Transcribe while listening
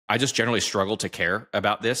I just generally struggle to care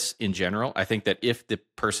about this in general. I think that if the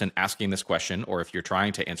person asking this question, or if you're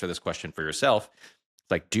trying to answer this question for yourself,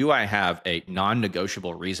 it's like, do I have a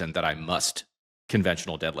non-negotiable reason that I must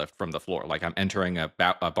conventional deadlift from the floor? Like I'm entering a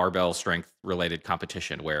barbell strength related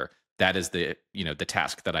competition where that is the, the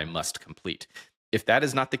task that I must complete. If that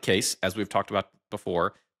is not the case, as we've talked about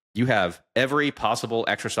before, you have every possible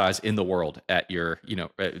exercise in the world at your,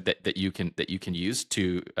 that you can use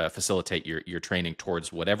to facilitate your training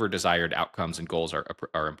towards whatever desired outcomes and goals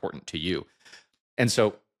are important to you. And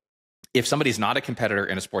so, if somebody's not a competitor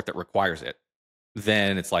in a sport that requires it,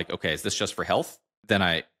 then it's like, okay, is this just for health? Then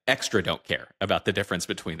I extra don't care about the difference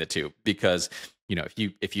between the two, because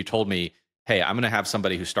if you told me, hey, I'm going to have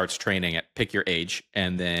somebody who starts training at pick your age,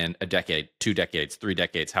 and then a decade, 2 decades, 3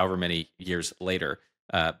 decades, however many years later,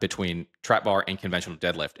 between trap bar and conventional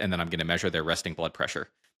deadlift, and then I'm going to measure their resting blood pressure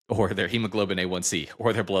or their hemoglobin A1C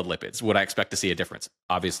or their blood lipids. Would I expect to see a difference?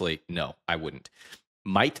 Obviously, no, I wouldn't.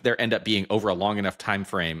 Might there end up being, over a long enough time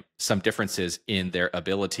frame, some differences in their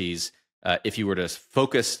abilities if you were to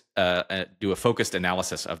do a focused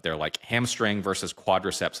analysis of their like hamstring versus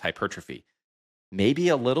quadriceps hypertrophy? Maybe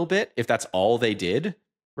a little bit if that's all they did,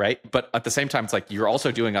 right? But at the same time, it's like you're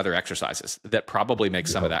also doing other exercises that probably make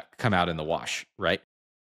some of that come out in the wash, right?